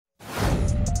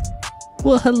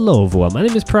Well, hello everyone, my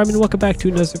name is Prime and welcome back to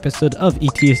another episode of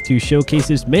ETS2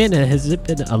 Showcases. Man, has it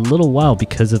been a little while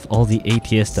because of all the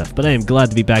ATS stuff, but I am glad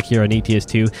to be back here on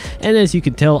ETS2, and as you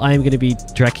can tell, I am going to be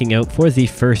trekking out for the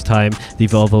first time the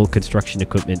Volvo Construction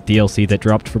Equipment DLC that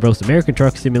dropped for both American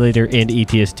Truck Simulator and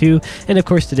ETS2, and of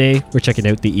course today we're checking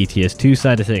out the ETS2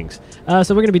 side of things.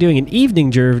 So we're going to be doing an evening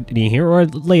journey here, or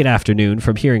late afternoon,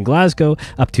 from here in Glasgow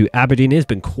up to Aberdeen. It's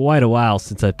been quite a while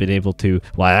since I've been able to,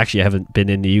 well, actually I haven't been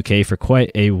in the UK for quite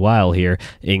a while here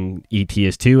in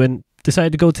ETS2, and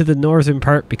decided to go to the northern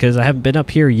part because I haven't been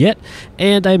up here yet,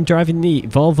 and I'm driving the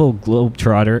Volvo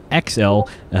Globetrotter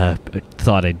XL.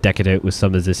 Thought I'd deck it out with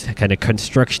some of this kind of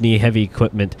construction-y heavy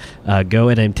equipment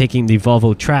and I'm taking the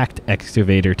Volvo tracked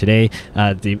excavator today.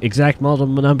 The exact model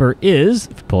number is,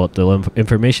 pull up the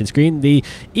information screen, the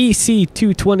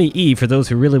EC220E for those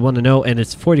who really want to know, and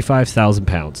it's 45,000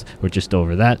 pounds. We're just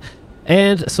over that.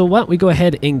 And so why don't we go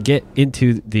ahead and get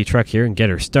into the truck here and get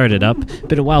her started up.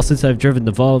 Been a while since I've driven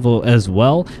the Volvo as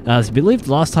well. I believe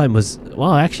the last time was,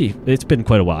 well, actually, it's been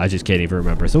quite a while. I just can't even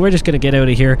remember. So we're just going to get out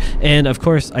of here. And of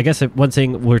course, I guess one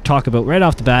thing we'll talk about right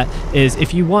off the bat is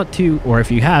if you want to, or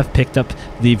if you have picked up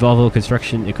the Volvo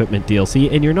Construction Equipment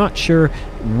DLC and you're not sure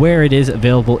where it is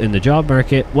available in the job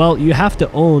market, well, you have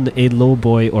to own a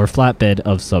lowboy or flatbed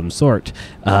of some sort.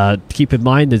 Keep in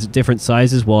mind, there's different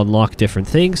sizes will unlock different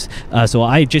things. So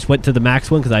I just went to the max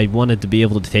one because I wanted to be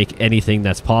able to take anything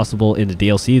that's possible in the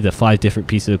DLC, the 5 different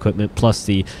pieces of equipment, plus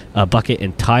the bucket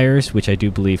and tires, which I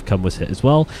do believe come with it as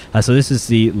well. So this is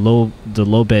the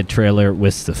low bed trailer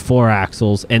with the 4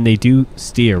 axles, and they do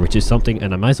steer, which is something,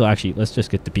 and I might as well actually, let's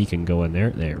just get the beacon going there.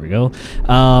 There we go.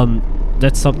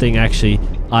 That's something actually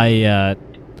I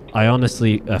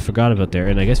honestly forgot about there,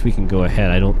 and I guess we can go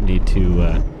ahead. I don't need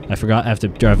to... I forgot I have to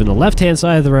drive on the left-hand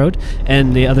side of the road,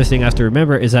 and the other thing I have to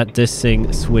remember is that this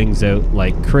thing swings out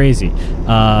like crazy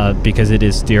because it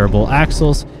is steerable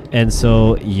axles, and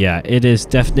so yeah, it is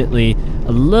definitely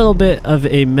a little bit of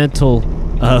a mental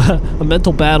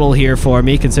battle here for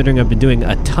me, considering I've been doing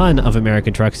a ton of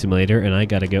American Truck Simulator, and I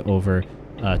gotta get over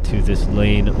to this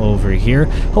lane over here.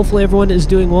 Hopefully everyone is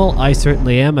doing well. I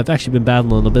certainly am. I've actually been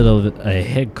battling a little bit of a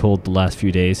head cold the last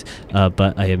few days,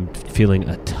 but I am feeling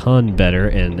a ton better,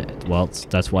 and well,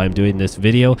 that's why I'm doing this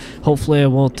video. Hopefully I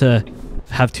won't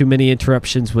have too many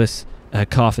interruptions with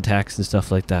cough attacks and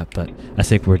stuff like that, but I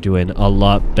think we're doing a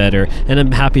lot better, and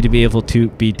I'm happy to be able to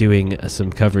be doing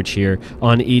some coverage here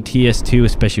on ETS2,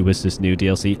 especially with this new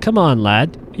DLC. Come on,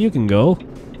 lad, you can go.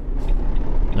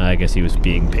 I guess he was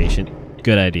being patient.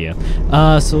 Good idea.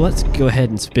 So let's go ahead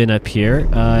and spin up here.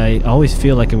 I always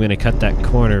feel like I'm going to cut that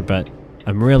corner, but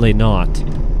I'm really not.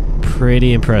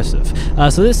 Pretty impressive.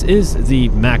 So this is the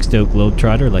maxed out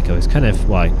Globetrotter, like I was kind of,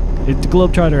 the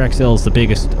Globetrotter XL is the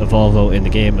biggest Volvo in the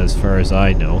game as far as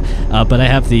I know, but I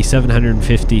have the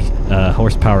 750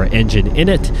 horsepower engine in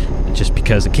it just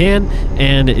because I can,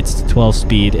 and it's 12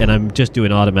 speed, and I'm just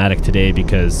doing automatic today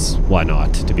because why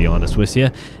not, to be honest with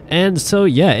you. And so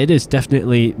yeah, it is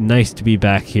definitely nice to be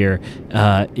back here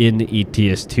in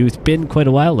ETS2. It's been quite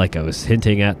a while, like I was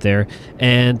hinting at there,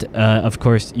 and of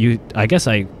course I guess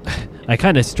I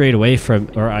kind of strayed away from,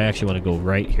 or I actually want to go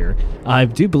right here. I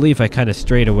do believe I kind of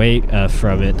strayed away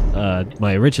from it,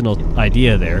 my original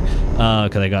idea there,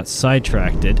 because I got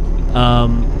sidetracked.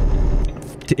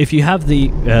 If you have the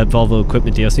Volvo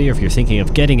Equipment DLC, or if you're thinking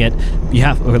of getting it, you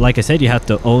have, or like I said, you have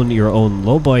to own your own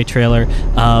lowboy trailer,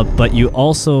 but you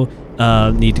also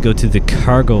need to go to the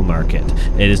cargo market.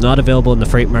 It is not available in the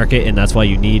freight market, and that's why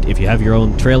you need, if you have your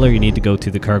own trailer, you need to go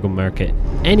to the cargo market.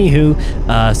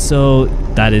 Anywho, so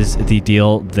that is the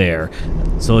deal there.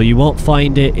 So you won't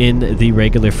find it in the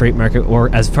regular freight market,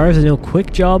 or as far as I know,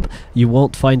 Quick Job, you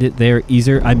won't find it there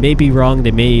either. I may be wrong,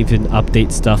 they may even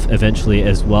update stuff eventually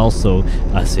as well, so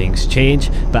things change.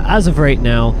 But as of right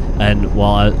now, and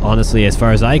while honestly, as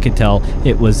far as I can tell,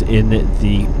 it was in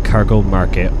the cargo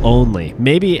market only.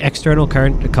 Maybe external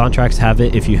contracts have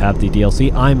it if you have the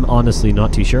DLC. I'm honestly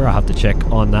not too sure. I'll have to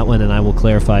check on that one, and I will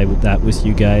clarify that with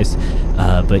you guys.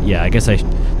 But yeah, I guess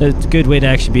it's a good way to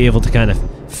actually be able to kind of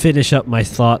finish up my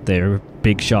thought there.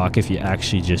 Big shock if you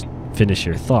actually just finish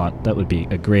your thought. That would be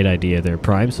a great idea there,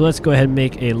 Prime. So let's go ahead and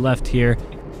make a left here.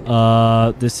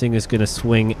 This thing is going to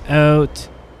swing out.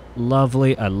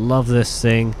 Lovely. I love this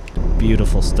thing.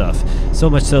 Beautiful stuff. So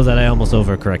much so that I almost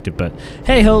overcorrected, but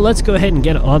hey ho, let's go ahead and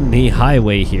get on the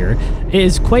highway here. It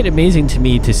is quite amazing to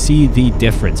me to see the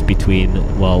difference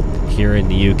between, well, here in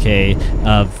the UK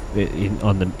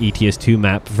on the ETS2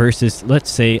 map versus, let's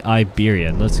say, Iberia.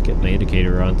 And let's get my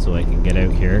indicator on so I can get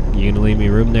out here. You gonna leave me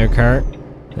room there, car?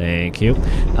 Thank you.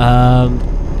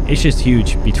 it's just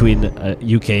huge between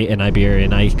UK and Iberia,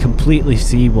 and I completely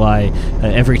see why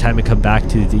every time I come back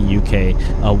to the UK,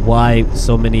 why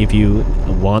so many of you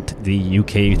want the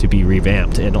UK to be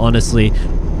revamped. And honestly,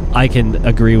 I can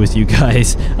agree with you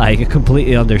guys. I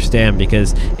completely understand,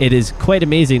 because it is quite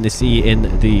amazing to see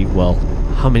in the, well,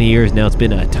 how many years now? It's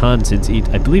been a ton since,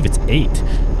 I believe it's 8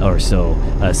 or so,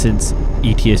 since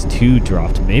ETS2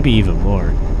 dropped, maybe even more.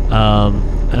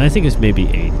 And I think it's maybe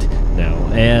 8 now.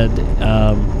 And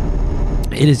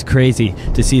it is crazy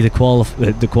to see the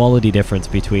quality difference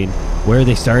between where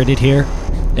they started here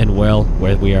and well,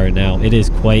 where we are now. It is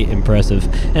quite impressive.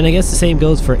 And I guess the same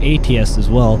goes for ATS as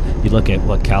well. You look at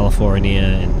what California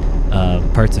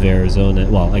and parts of Arizona,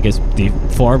 well, I guess the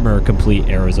former complete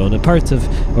Arizona,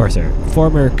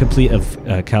 former complete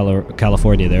of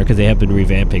California there, because they have been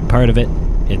revamping part of it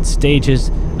in stages.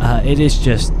 It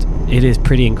is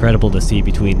pretty incredible to see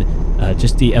between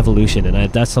just the evolution,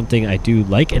 and that's something I do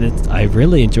like, and I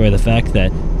really enjoy the fact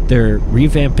that they're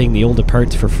revamping the older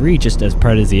parts for free just as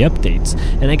part of the updates.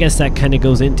 And I guess that kind of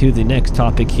goes into the next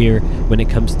topic here when it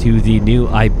comes to the new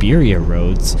Iberia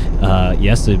roads.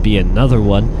 Yes, there'd be another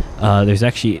one. There's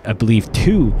actually, I believe,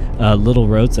 2 little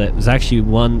roads. That was actually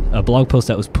a blog post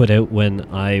that was put out when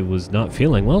I was not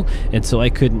feeling well, and so I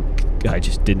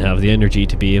just didn't have the energy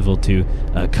to be able to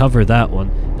cover that one.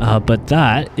 But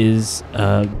that is,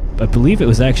 I believe it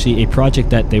was actually a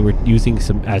project that they were using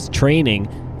as training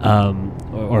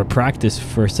or practice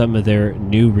for some of their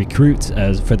new recruits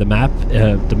for the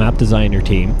map designer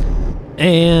team,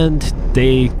 and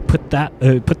they put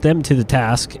them to the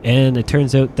task, and it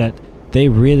turns out that they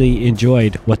really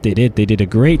enjoyed what they did. They did a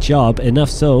great job, enough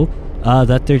so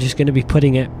that they're just going to be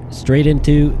putting it straight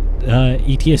into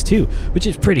ETS2, which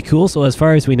is pretty cool. So as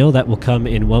far as we know, that will come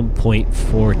in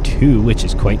 1.42, which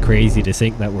is quite crazy to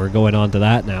think that we're going on to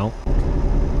that now.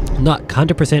 Not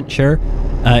 100% sure.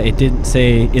 It didn't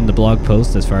say in the blog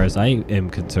post, as far as I am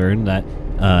concerned, that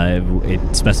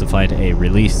it specified a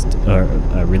release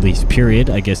period.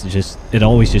 I guess it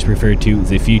always just referred to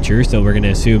the future, so we're going to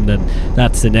assume then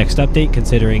that's the next update,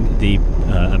 considering the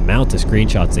amount of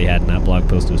screenshots they had in that blog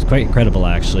post. It was quite incredible,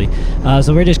 actually.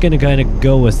 So we're just going to kind of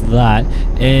go with that,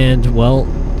 and well,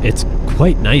 it's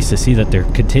quite nice to see that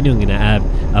they're continuing to add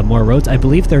more roads. I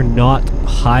believe they're not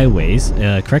highways.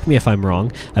 Correct me if I'm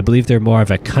wrong. I believe they're more of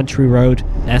a country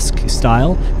road-esque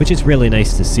style, which is really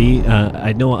nice to see.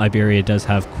 I know Iberia does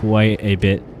have quite a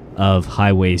bit of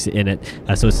highways in it,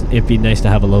 so it'd be nice to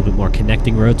have a little bit more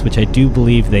connecting roads, which I do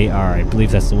believe they are. I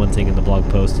believe that's the one thing in the blog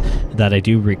post that I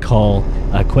do recall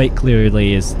quite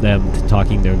clearly, is them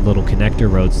talking their little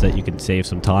connector roads that you can save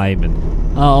some time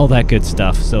and all that good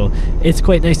stuff. So it's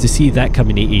quite nice to see that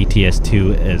coming to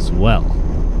ETS2 as well.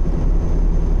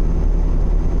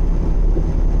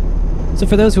 So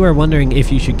for those who are wondering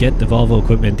if you should get the Volvo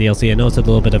equipment DLC, I know it's a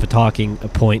little bit of a talking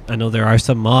point. I know there are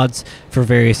some mods for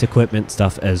various equipment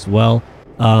stuff as well.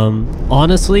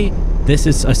 Honestly, this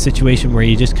is a situation where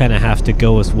you just kind of have to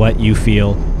go with what you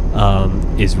feel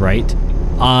is right.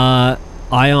 I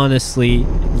honestly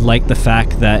like the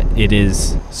fact that it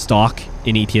is stock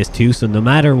in ETS2, so no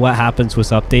matter what happens with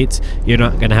updates, you're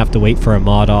not going to have to wait for a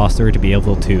mod author to be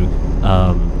able to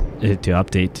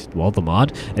update, well, the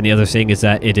mod. And the other thing is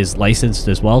that it is licensed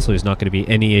as well, so there's not going to be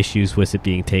any issues with it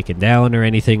being taken down or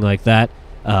anything like that.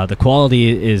 The quality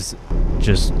is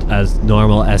just as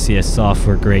normal SES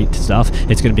software, great stuff.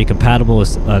 It's going to be compatible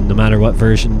with no matter what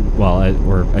version, well,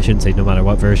 or I shouldn't say no matter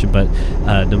what version, but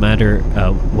no matter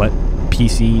what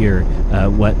PC or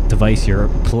what device you're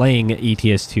playing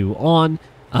ETS2 on.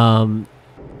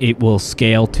 It will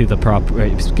scale to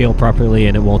the scale properly,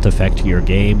 and it won't affect your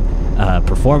game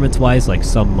performance-wise, like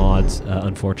some mods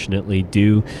unfortunately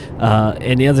do.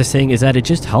 And the other thing is that it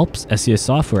just helps SES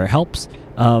software. It helps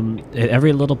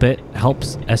every little bit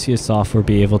helps SES software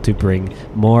be able to bring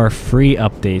more free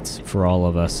updates for all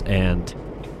of us. And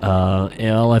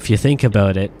well, if you think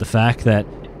about it, the fact that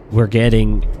we're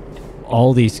getting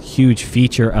all these huge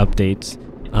feature updates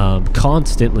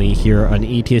constantly here on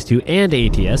ETS2 and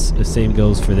ATS, the same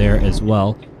goes for there as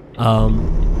well.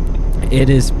 It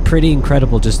is pretty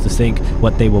incredible just to think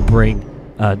what they will bring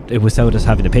without us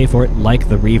having to pay for it, like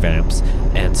the revamps.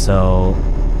 And so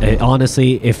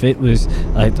honestly, if it was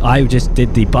I just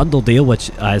did the bundle deal, which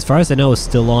as far as I know is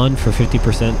still on for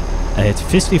 50%. It's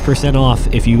 50% off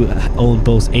if you own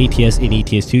both ATS and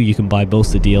ETS2. You can buy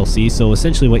both the DLCs, so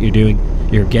essentially what you're doing,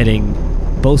 you're getting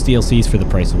both DLCs for the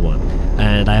price of one.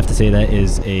 And I have to say that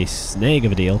is a snag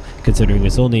of a deal, considering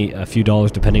it's only a few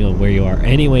dollars depending on where you are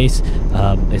anyways.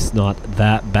 It's not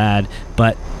that bad,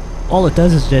 but all it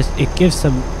does is just it gives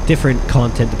some different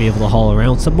content to be able to haul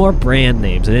around, some more brand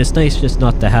names, and it's nice just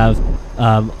not to have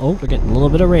Oh, we're getting a little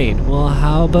bit of rain. Well,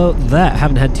 how about that?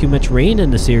 Haven't had too much rain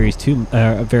in the series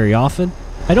very often.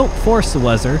 I don't force the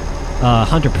weather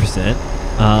 100%.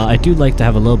 I do like to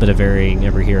have a little bit of varying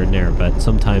every here and there, but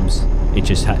sometimes it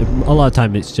just a lot of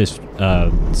time it's just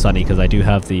sunny because I do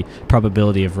have the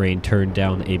probability of rain turned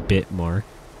down a bit more.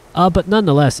 But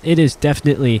nonetheless, it is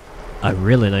definitely a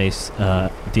really nice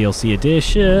DLC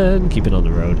edition. Keep it on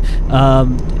the road.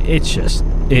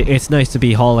 It's nice to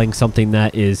be hauling something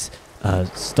that is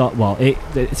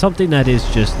something that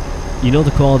is just, you know,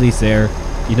 the quality's there,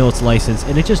 you know it's licensed,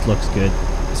 and it just looks good.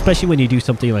 Especially when you do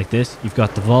something like this. You've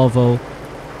got the Volvo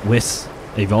with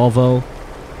a Volvo.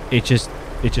 It just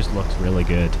looks really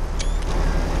good.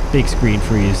 Big screen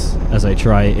freeze as I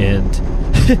try and take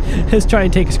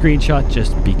a screenshot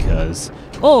just because.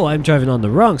 Oh, I'm driving on the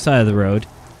wrong side of the road.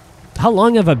 How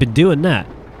long have I been doing that?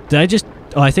 Did I just...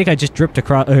 Oh, I think I just drifted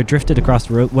across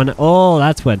the road.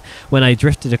 That's when I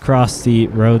drifted across the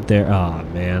road there. Oh,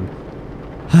 man.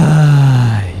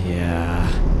 Yeah.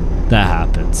 That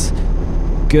happens.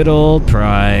 Good old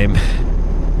Prime.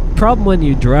 Problem when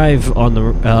you drive on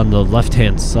the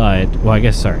left-hand side. Well, I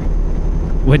guess, sorry.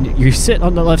 When you sit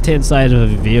on the left-hand side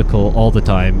of a vehicle all the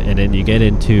time, and then you get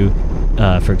into,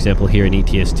 for example, here in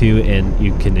ETS2, and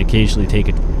you can occasionally take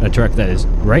a truck that is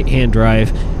right-hand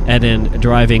drive, and then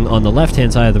driving on the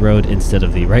left-hand side of the road instead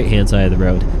of the right-hand side of the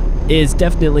road is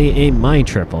definitely a mind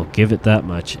trip. I'll give it that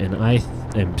much, and I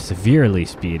am severely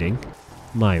speeding.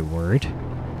 My word.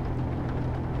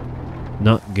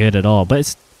 Not good at all, but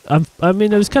it's... I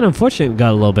mean, it was kind of unfortunate we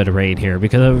got a little bit of rain here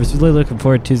because I was really looking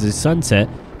forward to the sunset,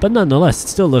 but nonetheless, it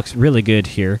still looks really good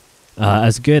here.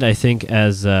 As good, I think,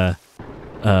 as as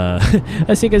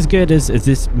good as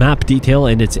this map detail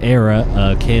in its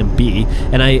era can be,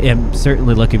 and I am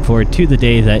certainly looking forward to the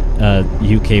day that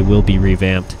UK will be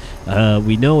revamped.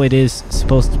 We know it is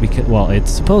supposed to be,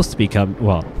 it's supposed to become,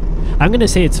 I'm going to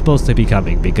say it's supposed to be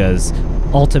coming because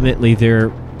ultimately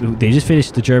they just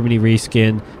finished the Germany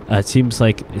reskin. It seems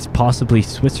like it's possibly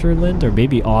Switzerland or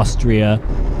maybe Austria,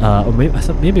 or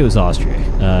maybe it was Austria.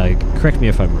 Correct me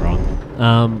if I'm wrong.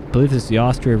 I believe it's the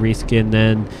Austria reskin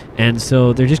then, and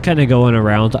so they're just kind of going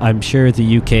around. I'm sure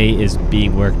the UK is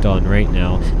being worked on right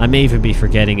now. I may even be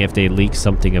forgetting if they leaked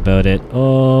something about it.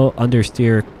 Oh,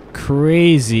 understeer,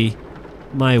 crazy.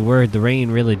 My word, the rain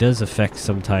really does affect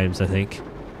sometimes, I think.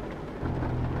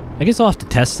 I guess I'll have to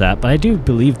test that, but I do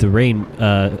believe the rain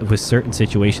with certain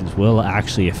situations will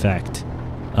actually affect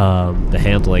the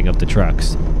handling of the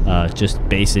trucks. Just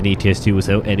based in ETS2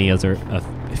 without any other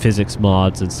physics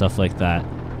mods and stuff like that.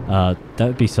 That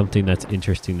would be something that's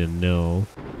interesting to know.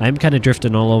 I'm kind of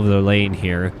drifting all over the lane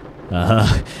here.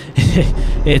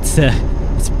 It's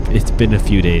been a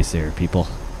few days there, people.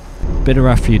 Been a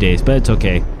rough few days, but it's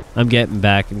okay. I'm getting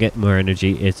back. I'm getting more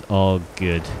energy. It's all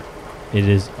good. It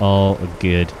is all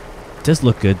good. It does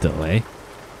look good though, eh?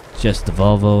 Just the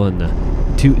Volvo and the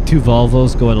two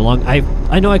Volvos going along.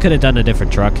 I know I could have done a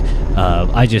different truck.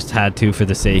 I just had to for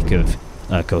the sake of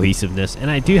cohesiveness,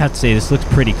 and I do have to say this looks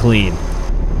pretty clean.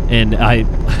 And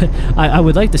I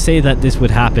would like to say that this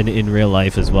would happen in real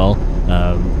life as well.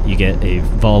 You get a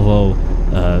Volvo,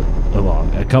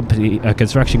 a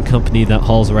construction company that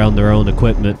hauls around their own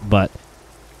equipment, but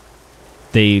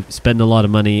they spend a lot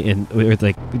of money, and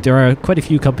there are quite a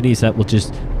few companies that will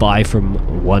just buy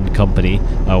from one company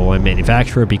or one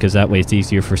manufacturer because that way it's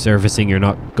easier for servicing. You're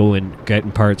not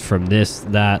getting parts from this,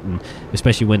 that, and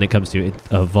especially when it comes to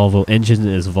a Volvo engine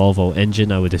is a Volvo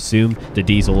engine. I would assume the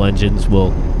diesel engines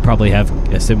will probably have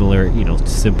a similar,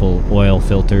 simple oil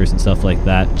filters and stuff like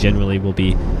that. Generally will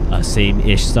be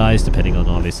same-ish size depending on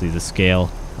obviously the scale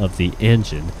of the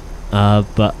engine.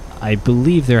 But I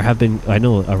believe there have been, I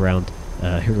know around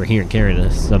here in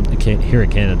Canada,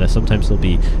 sometimes there'll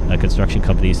be construction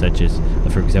companies that just,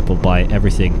 for example, buy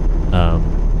everything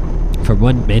from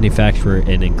one manufacturer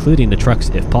and including the trucks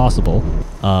if possible,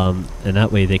 and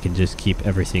that way they can just keep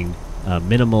everything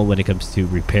minimal when it comes to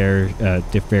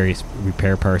various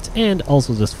repair parts, and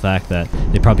also just the fact that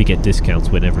they probably get discounts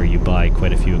whenever you buy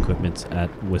quite a few equipments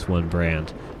with one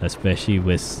brand, especially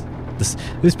with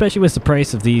the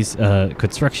price of these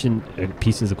construction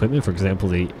pieces of equipment. For example,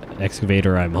 the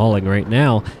excavator I'm hauling right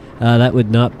now, that would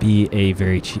not be a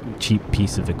very cheap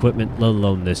piece of equipment, let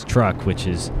alone this truck, which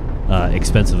is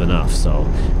expensive enough. So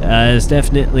it'd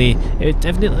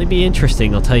definitely be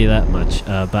interesting, I'll tell you that much.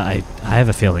 But I have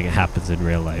a feeling it happens in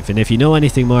real life, and if you know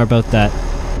anything more about that,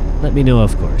 let me know,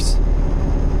 of course.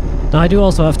 Now I do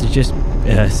also have to just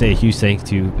say a huge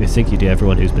thank you to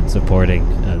everyone who's been supporting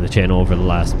the channel over the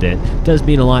last bit. It does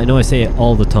mean a lot. I know I say it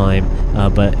all the time,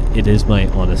 but it is my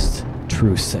honest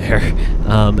truce there,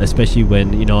 especially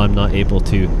when, you know, I'm not able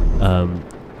to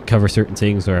cover certain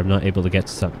things, or I'm not able to get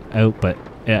stuff out. But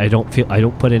I don't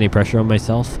put any pressure on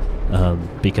myself,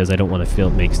 because I don't want to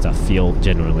make stuff feel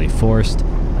generally forced.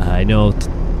 I know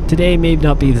today may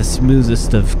not be the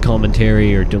smoothest of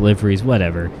commentary or deliveries,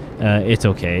 whatever. It's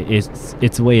okay.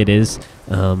 It's the way it is.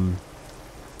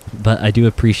 But I do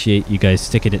appreciate you guys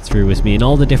sticking it through with me and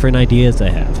all the different ideas I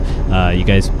have. You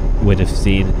guys would have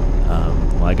seen,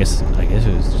 well, I guess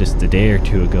it was just a day or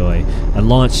two ago, I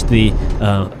launched the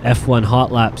F1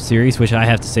 Hot Lap series, which I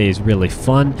have to say is really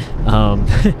fun.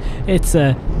 It's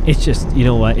just, you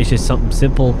know what, it's just something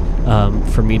simple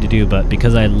for me to do, but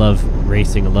because I love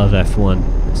racing, I love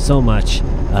F1 so much,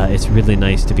 it's really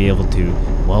nice to be able to,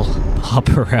 well, hop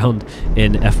around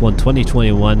in F1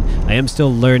 2021. I am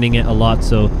still learning it a lot,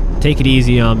 so take it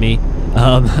easy on me.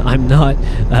 I'm not,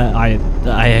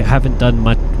 I haven't done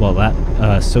much, well, that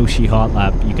Sochi Hot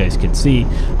Lap, you guys can see,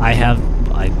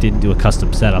 I didn't do a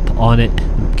custom setup on it.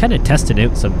 I'm kind of testing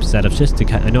out some setups just to,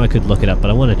 I know I could look it up, but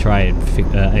I want to try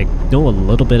and I know a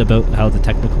little bit about how the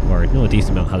technical, or know a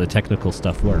decent amount how the technical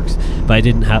stuff works, but I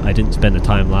didn't spend the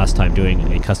time last time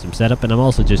doing a custom setup, and I'm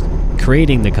also just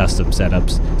creating the custom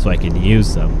setups so I can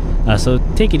use them. So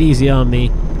take it easy on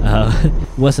me.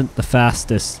 Wasn't the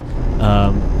fastest,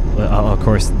 of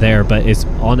course, there, but it's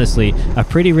honestly a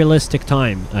pretty realistic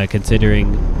time,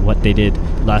 considering what they did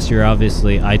last year.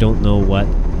 Obviously, I don't know what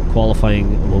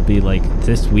qualifying will be like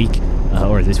this week,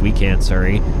 or this weekend,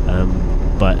 sorry.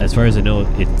 But as far as I know,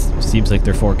 it seems like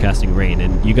they're forecasting rain,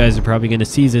 and you guys are probably going to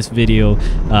see this video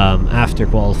after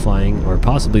qualifying, or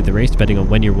possibly the race, depending on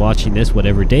when you're watching this,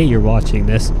 whatever day you're watching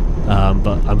this.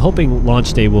 But I'm hoping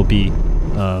launch day will be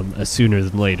sooner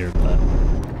than later. But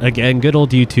again, good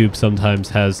old YouTube sometimes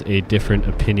has a different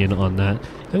opinion on that.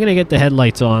 I'm going to get the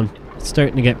headlights on. It's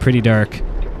starting to get pretty dark,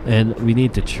 and we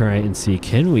need to try and see,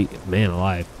 can we, man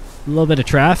alive, a little bit of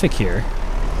traffic here.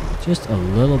 Just a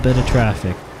little bit of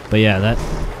traffic. But yeah,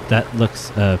 that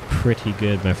looks pretty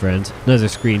good, my friends. Another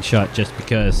screenshot just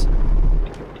because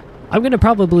I'm going to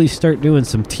probably start doing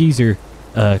some teaser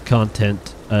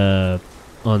content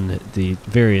on the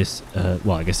various,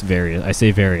 well, I guess various, I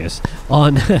say various,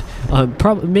 on,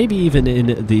 maybe even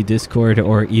in the Discord,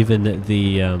 or even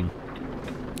the,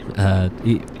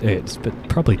 it's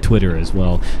probably Twitter as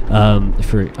well,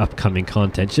 for upcoming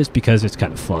content, just because it's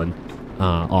kind of fun,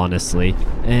 honestly.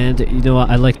 And, you know,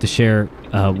 I like to share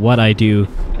what I do,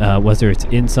 whether it's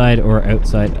inside or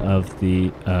outside of the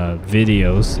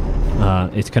videos.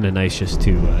 It's kind of nice just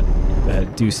to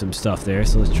do some stuff there.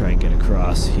 So let's try and get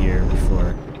across here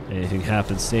before anything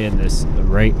happens. Stay in this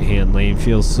right hand lane.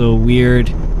 Feels so weird.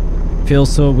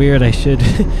 I should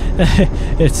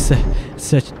it's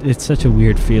such a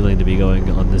weird feeling to be going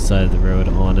on this side of the road,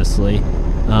 honestly.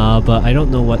 But I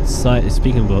don't know what side,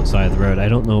 speaking about side of the road, I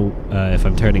don't know if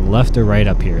I'm turning left or right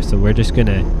up here, so we're just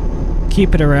gonna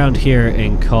keep it around here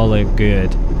and call it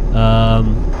good.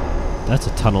 That's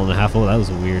a tunnel and a half. Oh, that was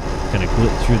a weird kind of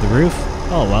glitch through the roof.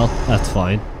 Oh well, that's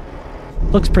fine.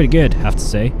 Looks pretty good, have to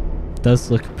say.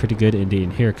 Does look pretty good indeed.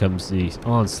 And here comes the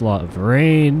onslaught of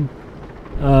rain.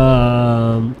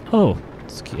 Oh,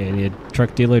 Scania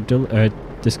truck dealer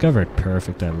discovered.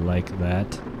 Perfect, I like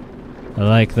that. I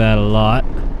like that a lot.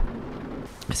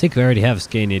 I think we already have a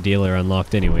Scania dealer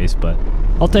unlocked anyways, but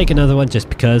I'll take another one just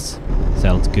because.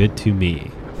 Sounds good to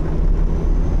me.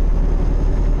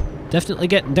 Definitely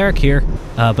getting dark here,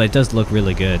 but it does look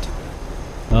really good.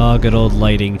 Oh, good old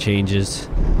lighting changes.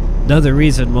 Another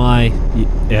reason why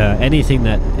anything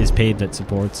that is paid that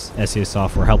supports SES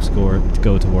software helps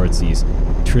go towards these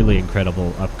truly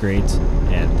incredible upgrades.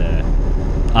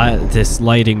 And this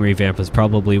lighting revamp is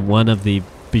probably one of the,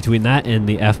 between that and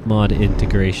the Fmod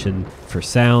integration for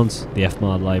sounds, the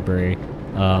Fmod library,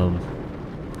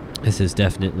 this is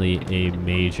definitely a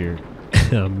major,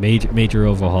 major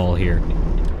overhaul here.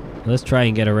 Let's try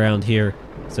and get around here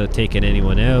without taking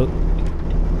anyone out.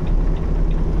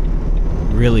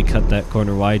 Really cut that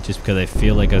corner wide just because I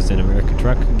feel like I was in an American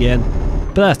truck again.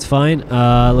 But that's fine.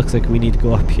 Looks like we need to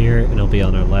go up here, and it'll be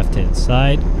on our left-hand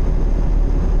side.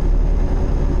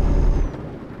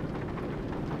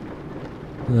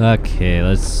 Okay,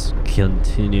 let's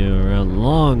continue around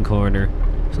long corner.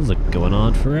 This is like going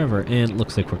on forever, and it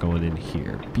looks like we're going in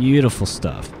here. Beautiful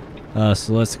stuff.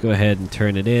 So let's go ahead and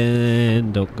turn it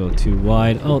in. Don't go too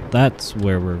wide. Oh, that's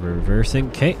where we're reversing.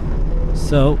 Okay.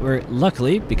 So we're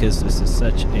luckily, because this is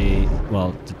such a,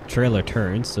 well, the trailer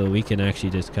turns, so we can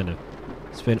actually just kind of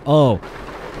spin. Oh,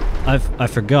 I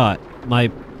forgot. I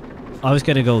was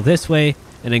gonna go this way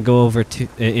and then go over to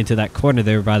into that corner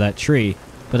there by that tree,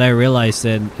 but I realized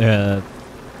then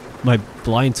my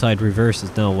blindside reverse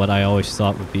is now what I always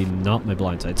thought would be not my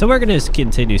blindside. So we're going to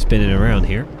continue spinning around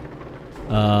here.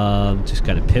 Just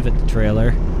kind of pivot the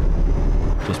trailer.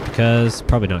 Just because.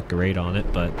 Probably not great on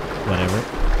it, but whatever.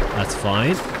 That's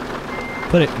fine.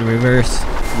 Put it in reverse.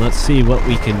 Let's see what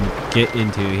we can get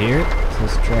into here. So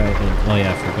let's try and... Oh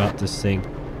yeah, I forgot this thing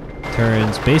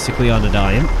turns basically on a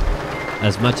dime.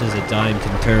 As much as a dime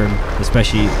can turn,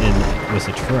 especially with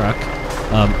a truck.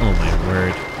 Oh my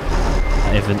word.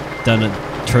 I haven't done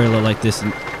a trailer like this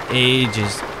in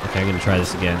ages. Okay, I'm going to try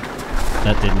this again.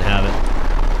 That didn't have it.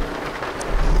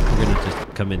 We're going to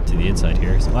just come into the inside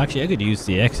here. So actually, I could use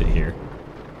the exit here.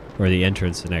 Or the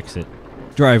entrance and exit.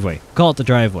 Driveway. Call it the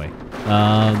driveway.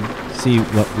 See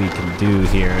what we can do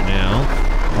here now.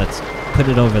 Let's put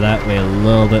it over that way a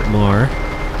little bit more.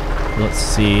 Let's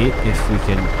see if we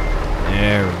can...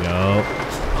 There we go.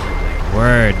 Oh my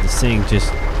word. This thing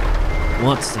just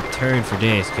wants to turn for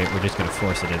days. Okay, we're just going to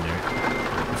force it in there.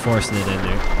 We're forcing it in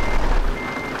there.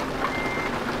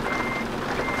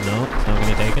 No, it's not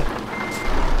going to take it.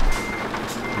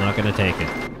 Not going to take it.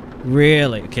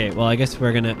 Really? Okay, well, I guess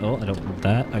we're going to... Oh, I don't want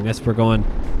that. I guess we're going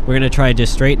to try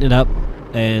just straighten it up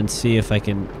and see if I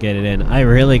can get it in. I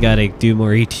really got to do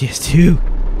more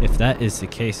ETS2. If that is the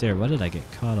case there. What did I get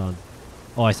caught on?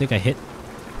 Oh, I think I hit...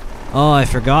 Oh, I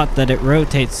forgot that it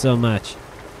rotates so much.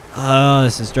 Oh,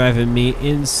 this is driving me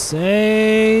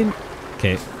insane.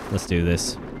 Okay, let's do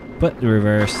this. Put in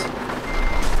reverse.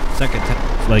 Second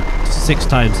time, like 6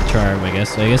 times the charm, I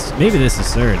guess. So I guess maybe this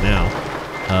is third now.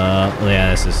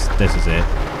 Yeah, this is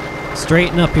it.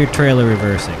 Straighten up your trailer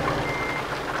reversing.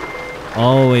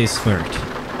 Always smart.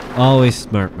 Always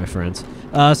smart, my friends.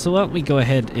 So why don't we go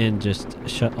ahead and just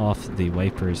shut off the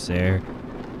wipers there.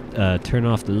 Turn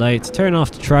off the lights, turn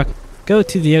off the truck, go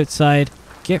to the outside,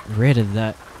 get rid of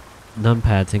that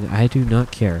numpad thing. I do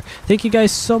not care. Thank you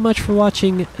guys so much for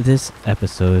watching this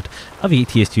episode of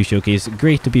ETS2 Showcase.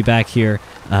 Great to be back here.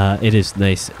 It is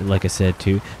nice, like I said,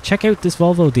 to check out this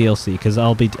Volvo DLC, because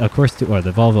I'll be, of course, or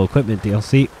the Volvo equipment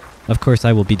DLC. Of course,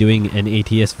 I will be doing an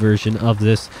ATS version of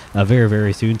this very,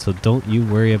 very soon, so don't you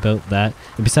worry about that.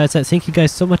 And besides that, thank you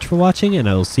guys so much for watching, and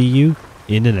I will see you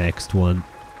in the next one.